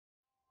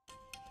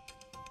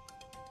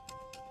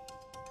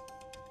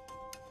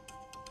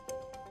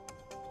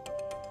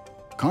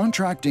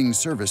Contracting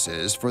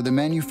services for the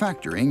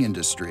manufacturing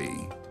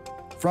industry.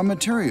 From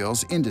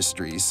materials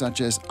industries such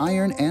as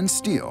iron and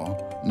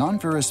steel,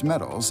 non-ferrous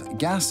metals,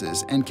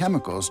 gases, and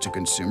chemicals to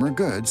consumer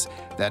goods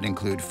that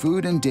include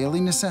food and daily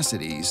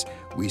necessities,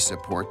 we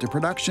support the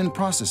production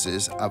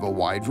processes of a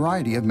wide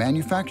variety of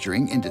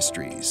manufacturing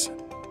industries.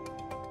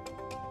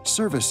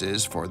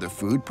 Services for the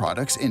food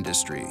products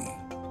industry.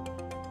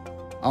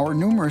 Our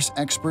numerous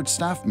expert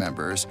staff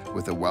members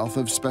with a wealth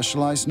of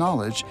specialized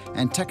knowledge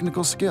and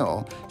technical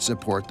skill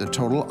support the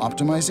total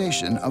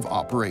optimization of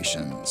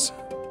operations.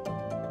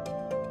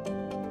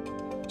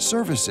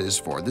 Services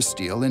for the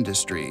steel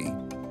industry.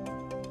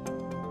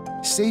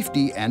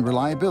 Safety and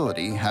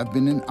reliability have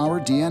been in our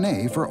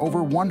DNA for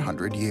over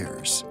 100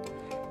 years.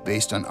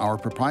 Based on our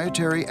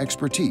proprietary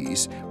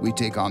expertise, we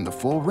take on the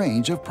full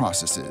range of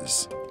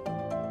processes.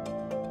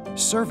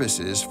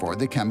 Services for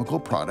the chemical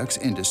products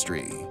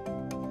industry.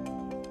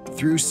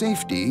 Through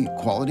safety,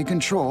 quality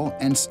control,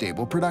 and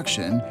stable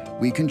production,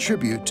 we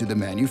contribute to the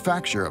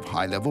manufacture of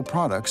high-level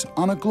products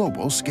on a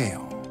global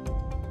scale.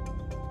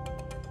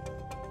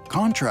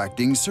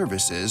 Contracting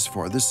services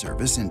for the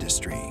service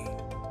industry.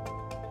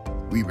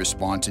 We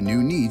respond to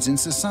new needs in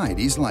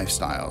society's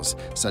lifestyles,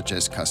 such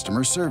as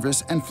customer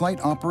service and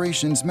flight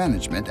operations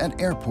management at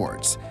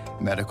airports,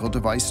 medical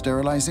device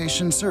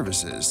sterilization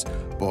services,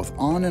 both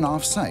on and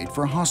off-site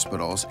for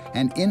hospitals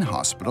and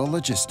in-hospital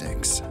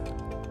logistics.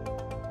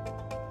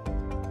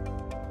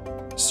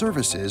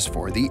 Services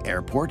for the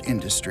airport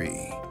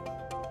industry.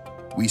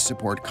 We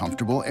support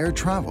comfortable air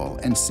travel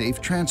and safe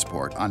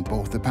transport on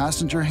both the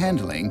passenger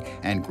handling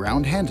and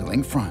ground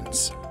handling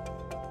fronts.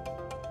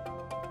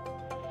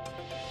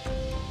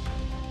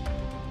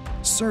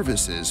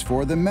 Services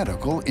for the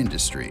medical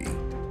industry.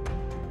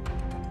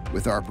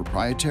 With our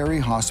proprietary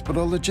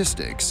hospital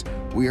logistics,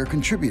 we are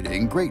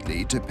contributing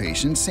greatly to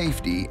patient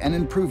safety and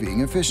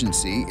improving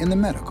efficiency in the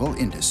medical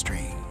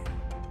industry.